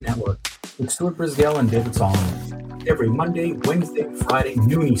Network with Stuart Brisgell and David Solomon every Monday, Wednesday, Friday,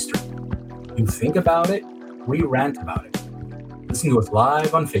 noon Eastern. You think about it, we rant about it. Listen to us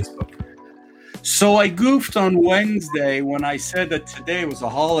live on Facebook. So I goofed on Wednesday when I said that today was a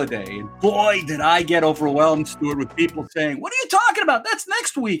holiday. And boy, did I get overwhelmed, Stuart, with people saying, "What are you talking about? That's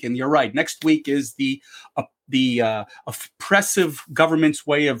next week." And you're right. Next week is the oppressive government's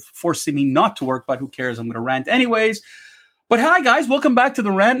way of forcing me not to work, but who cares? I'm going to rant anyways. But hi, guys. Welcome back to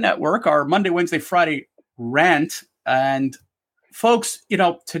the Rant Network, our Monday, Wednesday, Friday rant. And folks,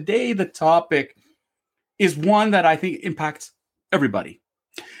 today the topic is one that I think impacts everybody.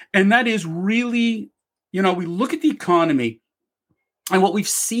 And that is really, we look at the economy, and what we've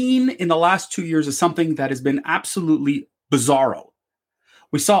seen in the last 2 years is something that has been absolutely bizarro.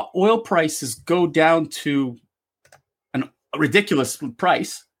 We saw oil prices go down to a ridiculous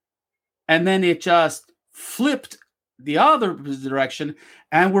price, and then it just flipped the other direction,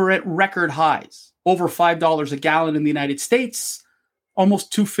 and we're at record highs. Over $5 a gallon in the United States,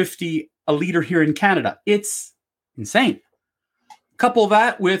 almost $2.50 a liter here in Canada. It's insane. Couple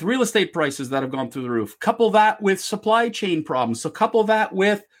that with real estate prices that have gone through the roof. Couple that with supply chain problems. So couple that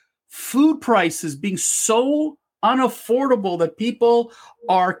with food prices being so unaffordable that people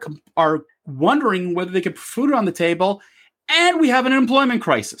are wondering whether they can put food on the table. And we have an employment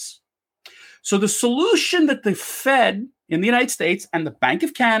crisis. So the solution that the Fed in the United States and the Bank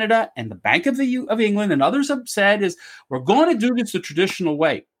of Canada and the Bank of England and others have said is we're going to do this the traditional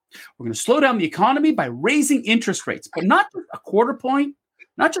way. We're going to slow down the economy by raising interest rates, but not just a quarter point,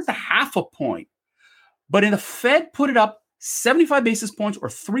 not just a half a point, but in the Fed put it up 75 basis points or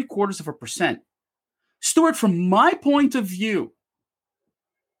 0.75%. Stuart, from my point of view,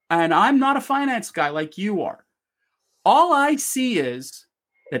 and I'm not a finance guy like you are, all I see is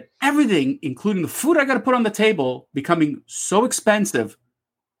that everything, including the food I got to put on the table, becoming so expensive.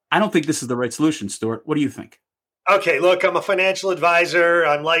 I don't think this is the right solution, Stuart. What do you think? Okay, look, I'm a financial advisor.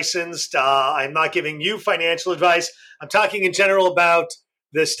 I'm licensed. I'm not giving you financial advice. I'm talking in general about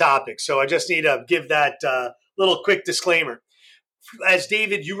this topic. So I just need to give that little quick disclaimer. As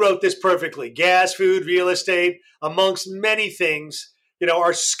David, you wrote this perfectly. Gas, food, real estate, amongst many things,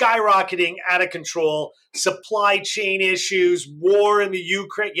 are skyrocketing out of control. Supply chain issues, war in the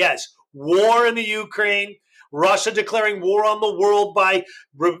Ukraine. Yes, war in the Ukraine. Russia declaring war on the world by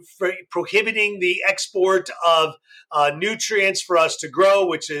prohibiting the export of nutrients for us to grow,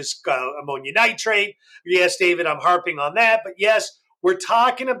 which is ammonia nitrate. Yes, David, I'm harping on that. But yes, we're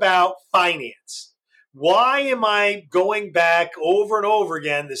talking about finance. Why am I going back over and over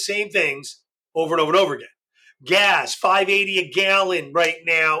again, the same things over and over and over again? Gas, $5.80 a gallon right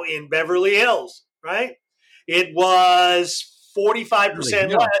now in Beverly Hills, right? It was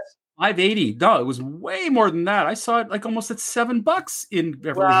 45% less. $5.80. No, it was way more than that. I saw it like almost at $7 in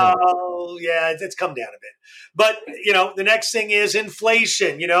Beverly Hills. Well, yeah, it's come down a bit. But, the next thing is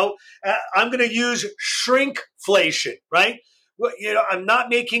inflation. I'm going to use shrinkflation, right? Well, I'm not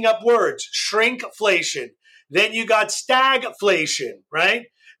making up words. Shrinkflation. Then you got stagflation, right?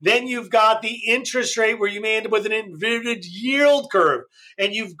 Then you've got the interest rate where you may end up with an inverted yield curve.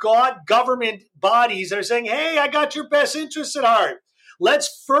 And you've got government bodies that are saying, hey, I got your best interests at heart.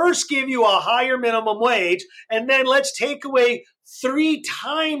 Let's first give you a higher minimum wage, and then let's take away 3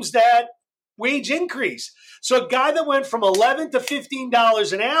 times that wage increase. So a guy that went from $11 to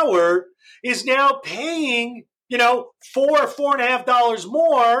 $15 an hour is now paying, $4 or $4.50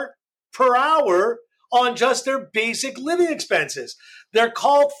 more per hour on just their basic living expenses. They're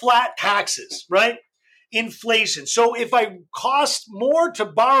called flat taxes, right? Inflation. So if I cost more to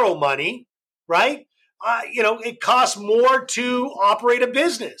borrow money, right? It costs more to operate a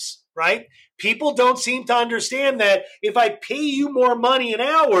business, right? People don't seem to understand that if I pay you more money an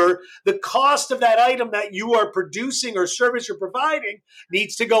hour, the cost of that item that you are producing or service you're providing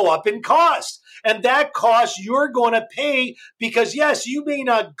needs to go up in cost. And that cost you're going to pay because, yes, you may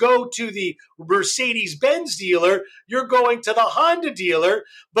not go to the Mercedes-Benz dealer. You're going to the Honda dealer.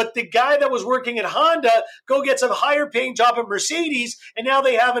 But the guy that was working at Honda go get some higher paying job at Mercedes. And now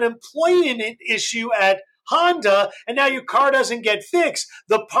they have an employment issue at Honda, and now your car doesn't get fixed.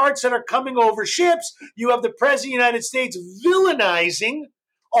 The parts that are coming over ships, you have the President of the United States villainizing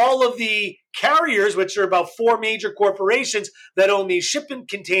all of the carriers, which are about 4 major corporations that own these shipping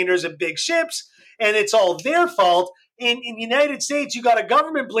containers and big ships, and it's all their fault. And in the United States, you got a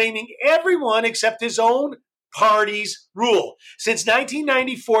government blaming everyone except his own party's rule. Since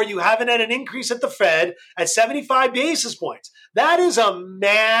 1994, you haven't had an increase at the Fed at 75 basis points. That is a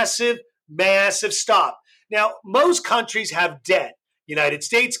massive, massive stop. Now, most countries have debt. United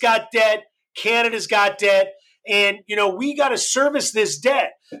States got debt. Canada's got debt. And, we got to service this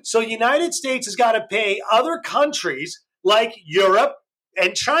debt. So United States has got to pay other countries like Europe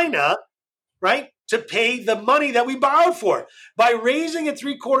and China, right, to pay the money that we borrowed for. By raising it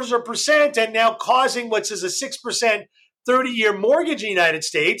 0.75% and now causing what's a 6% 30-year mortgage in the United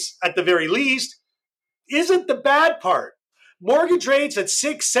States, at the very least, isn't the bad part. Mortgage rates at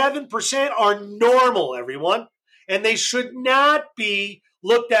 6-7% are normal, everyone, and they should not be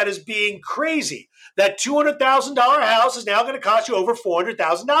looked at as being crazy. That $200,000 house is now going to cost you over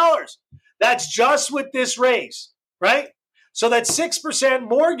 $400,000. That's just with this raise, right? So that 6%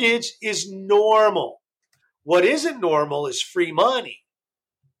 mortgage is normal. What isn't normal is free money.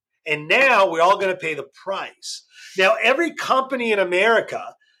 And now we're all going to pay the price. Now, every company in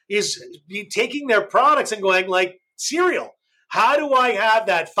America is taking their products and going like cereal. How do I have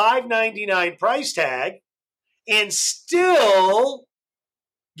that $5.99 price tag and still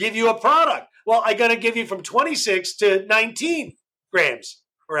give you a product? Well, I'm going to give you from 26 to 19 grams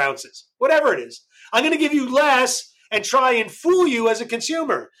or ounces, whatever it is. I'm going to give you less and try and fool you as a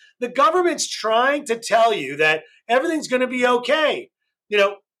consumer. The government's trying to tell you that everything's going to be okay.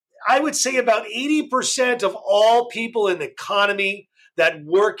 I would say about 80% of all people in the economy that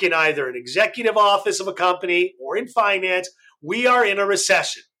work in either an executive office of a company or in finance, we are in a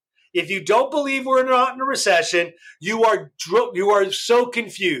recession. If you don't believe we're not in a recession, you are so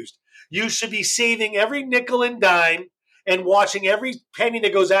confused. You should be saving every nickel and dime and watching every penny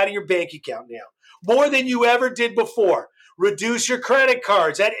that goes out of your bank account now, more than you ever did before. Reduce your credit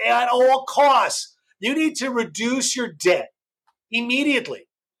cards at all costs. You need to reduce your debt immediately.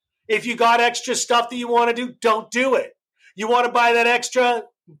 If you got extra stuff that you want to do, don't do it. You want to buy that extra?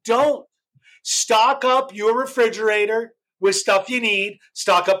 Don't. Stock up your refrigerator with stuff you need.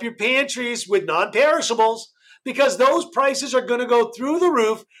 Stock up your pantries with non-perishables, because those prices are going to go through the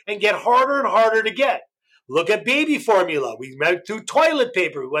roof and get harder and harder to get. Look at baby formula. We went through toilet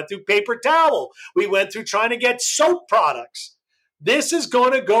paper. We went through paper towel. We went through trying to get soap products. This is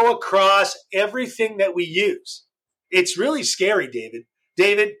going to go across everything that we use. It's really scary, David.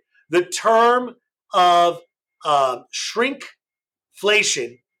 David, the term of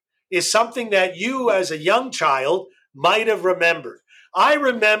shrinkflation is something that you as a young child might have remembered. I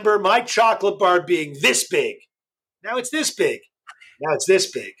remember my chocolate bar being this big. Now it's this big. Now it's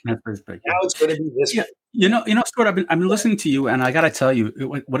this big. That's this big. Now it's going to be this big. Stuart, I've been listening to you, and I got to tell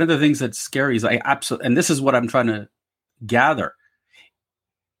you, one of the things that's scary is and this is what I'm trying to gather.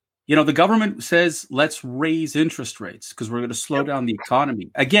 The government says let's raise interest rates because we're going to slow down the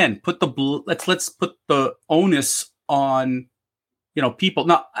economy. Again, let's put the onus on people.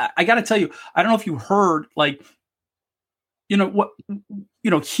 Now, I got to tell you, I don't know if you heard,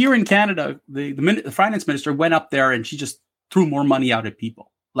 here in Canada, the finance minister went up there and she just threw more money out at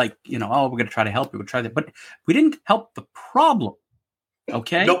people. We're going to try to help you. We'll try that, but we didn't help the problem.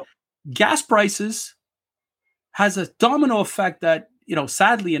 Okay, nope. Gas prices has a domino effect that.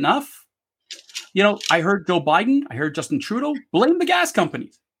 Sadly enough, I heard Joe Biden, I heard Justin Trudeau blame the gas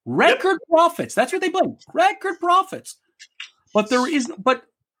companies. Record profits. That's what they blame. Record profits. But there isn't. But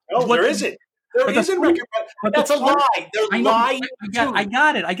there isn't. There isn't record profits. That's a lie. They're lying. I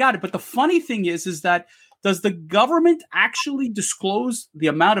got it. But the funny thing is that does the government actually disclose the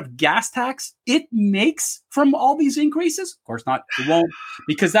amount of gas tax it makes from all these increases? Of course not. It won't,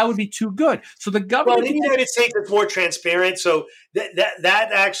 because that would be too good. So the government. Well, in the United States, it's more transparent. So that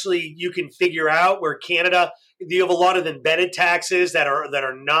actually you can figure out. Where Canada, you have a lot of embedded taxes that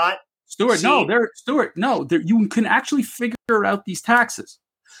are not. Stuart, you can actually figure out these taxes.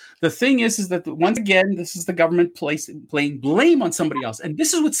 The thing is that once again, this is the government playing blame on somebody else, and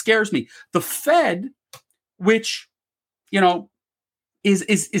this is what scares me. The Fed, which,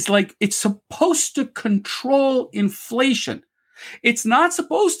 is like it's supposed to control inflation. It's not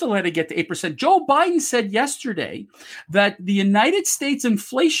supposed to let it get to 8%. Joe Biden said yesterday that the United States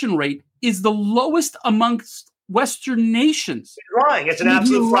inflation rate is the lowest amongst Western nations. It's lying. It's an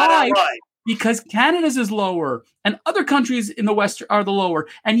absolute flat-out lie. Because Canada's is lower and other countries in the West are the lower.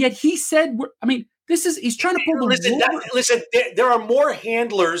 And yet he said, he's trying to pull the Listen, there are more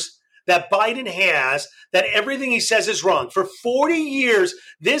handlers that Biden has, that everything he says is wrong. For 40 years,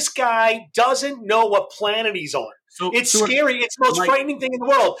 this guy doesn't know what planet he's on. It's scary. It's the most frightening thing in the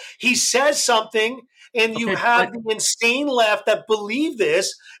world. He says something, and you have the insane left that believe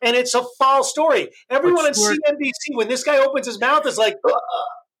this, and it's a false story. Everyone on CNBC, when this guy opens his mouth, is like, ugh.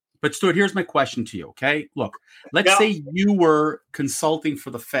 But Stuart, here's my question to you, okay? Look, let's say you were consulting for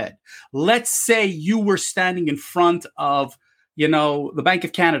the Fed. Let's say you were standing in front of the Bank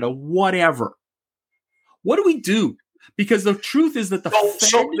of Canada, whatever. What do we do? Because the truth is that the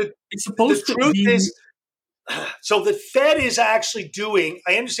Fed is supposed to be So the Fed is actually doing,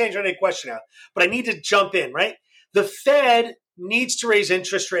 I understand you're trying to question out, but I need to jump in, right? The Fed needs to raise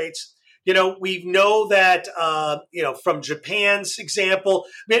interest rates. We know that, from Japan's example,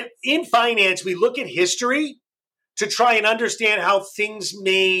 in finance, we look at history to try and understand how things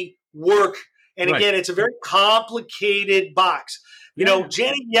may work. And again, it's a very complicated box.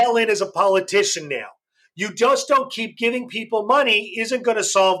 Janet Yellen is a politician now. You just don't keep giving people money isn't going to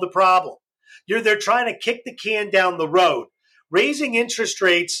solve the problem. They're trying to kick the can down the road. Raising interest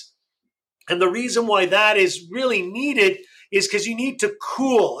rates, and the reason why that is really needed is because you need to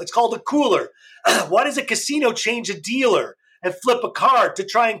cool. It's called a cooler. Why does a casino change a dealer and flip a card? To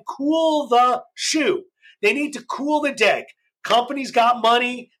try and cool the shoe. They need to cool the deck. Companies got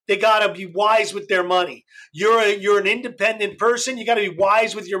money. They got to be wise with their money. You're an independent person. You got to be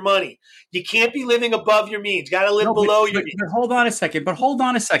wise with your money. You can't be living above your means. You got to live below your means. But hold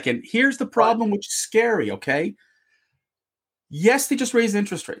on a second. Here's the problem, which is scary, okay? Yes, they just raised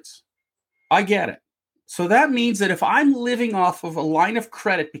interest rates. I get it. So that means that if I'm living off of a line of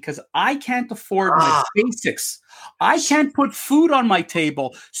credit because I can't afford my basics, I can't put food on my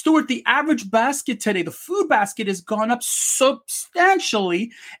table. Stuart, the average basket today, the food basket has gone up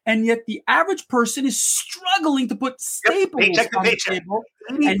substantially, and yet the average person is struggling to put staples on the table.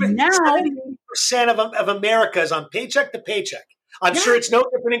 And now 70% of America is on paycheck to paycheck. I'm sure it's no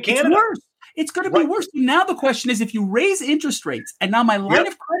different in Canada. It's worse. It's going to be worse. Now the question is, if you raise interest rates, and now my line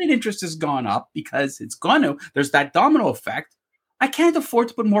of credit interest has gone up because it's going to, there's that domino effect. I can't afford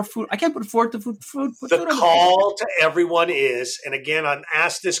to put more food. I can't afford to put food. The call to everyone is, and again, I'm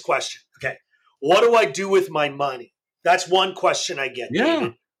asked this question. Okay, what do I do with my money? That's one question I get. Yeah.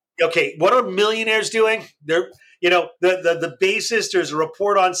 David. Okay, what are millionaires doing? They're, the basis. There's a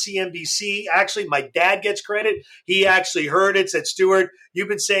report on CNBC. Actually, my dad gets credit. He actually heard it. Said, Stuart, you've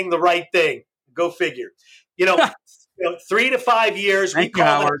been saying the right thing. Go figure. 3 to 5 years. We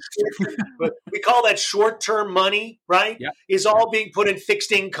call that short-term money, right? Yep. Is all being put in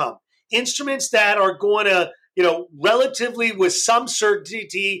fixed income instruments that are going to, relatively with some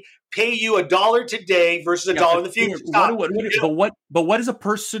certainty, pay you $1 today versus $1 in the future. But what does a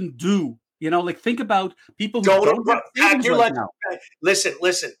person do? Think about people who don't have savings right now.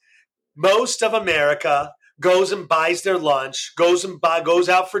 Listen. Most of America goes and buys their lunch, goes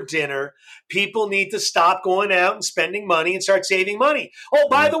out for dinner. People need to stop going out and spending money and start saving money. Oh,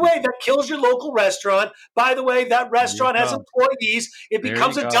 by the way, that kills your local restaurant. By the way, that restaurant has employees. It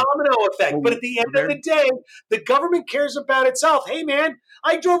becomes a domino effect. But at the end of the day, the government cares about itself. Hey, man,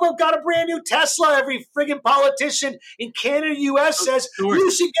 I got a brand new Tesla. Every friggin' politician in Canada, U.S. says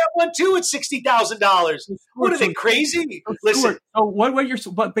you should get one too at $60,000. What are they, crazy? Listen.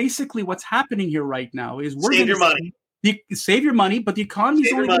 But basically what's happening here right now is save your money. Save your money, but the economy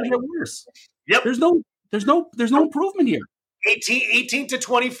is only going to get worse. Yep. There's no improvement here. 18 to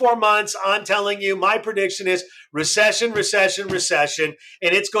 24 months, I'm telling you, my prediction is recession, and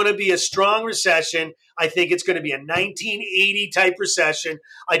it's going to be a strong recession. I think it's going to be a 1980 type recession.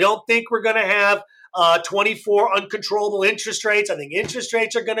 I don't think we're going to have 24 uncontrollable interest rates. I think interest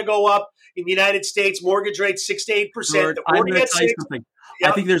rates are going to go up in the United States, mortgage rates 6 to 8%. I'm going to tell you something.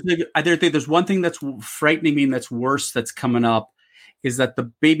 Yep. I think there's one thing that's frightening me and that's worse that's coming up is that the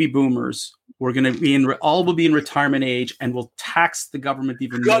baby boomers will be in retirement age and will tax the government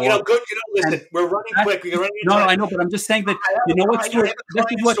even more. Listen, we're running quick. I know, but I'm just saying that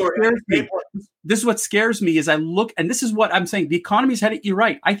this is what scares me is I look, and this is what I'm saying. The economy's headed. You're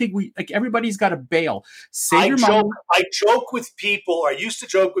right. I think everybody's got to bail. Save your money. I joke with people, or I used to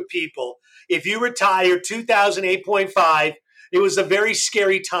joke with people. If you retire 2008.5, it was a very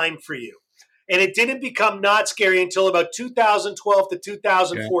scary time for you. And it didn't become not scary until about 2012 to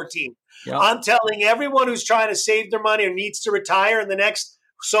 2014. Yeah. I'm telling everyone who's trying to save their money or needs to retire in the next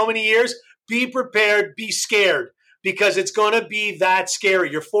so many years, be prepared, be scared, because it's going to be that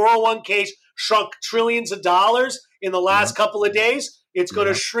scary. Your 401k shrunk trillions of dollars in the last couple of days. It's going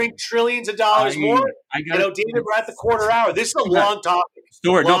to shrink trillions of dollars more. David, we're at the quarter hour. This is a long topic.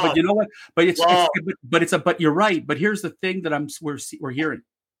 Stuart, no, but you know what? But you're right. But here's the thing that we're hearing.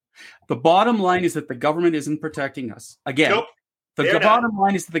 The bottom line is that the government isn't protecting us. Again, the bottom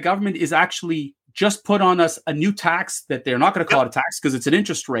line is that the government is actually just put on us a new tax that they're not going to call it a tax because it's an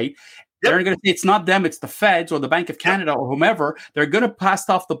interest rate. They're going to say it's not them, it's the Feds or the Bank of Canada or whomever. They're going to pass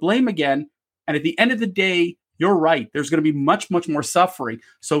off the blame again. And at the end of the day, you're right. There's going to be much, much more suffering.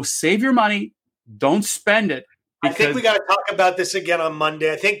 So save your money. Don't spend it. I think we got to talk about this again on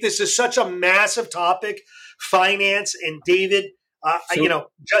Monday. I think this is such a massive topic, finance. And David,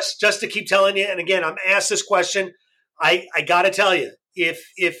 just to keep telling you, and again, I'm asked this question. I got to tell you, if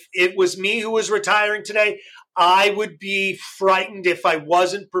it was me who was retiring today, I would be frightened if I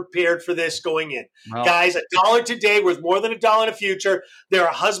wasn't prepared for this going in. Well, guys, $1 today worth more than $1 in the future. There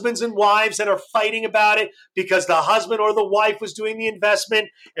are husbands and wives that are fighting about it because the husband or the wife was doing the investment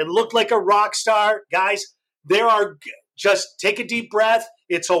and looked like a rock star. Guys, just take a deep breath.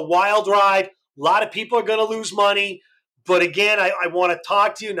 It's a wild ride. A lot of people are going to lose money. But again, I want to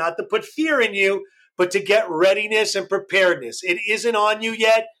talk to you, not to put fear in you, but to get readiness and preparedness. It isn't on you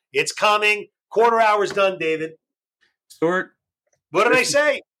yet. It's coming. Quarter hour's done, David. Stuart. What did I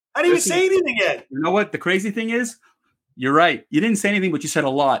say? I didn't even say anything yet. You know what? The crazy thing is, you're right. You didn't say anything, but you said a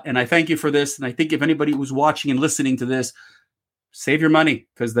lot. And I thank you for this. And I think if anybody who's watching and listening to this, save your money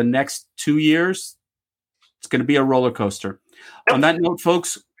because the next 2 years, it's going to be a roller coaster. Yep. On that note,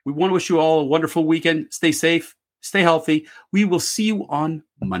 folks, we want to wish you all a wonderful weekend. Stay safe. Stay healthy. We will see you on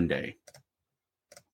Monday.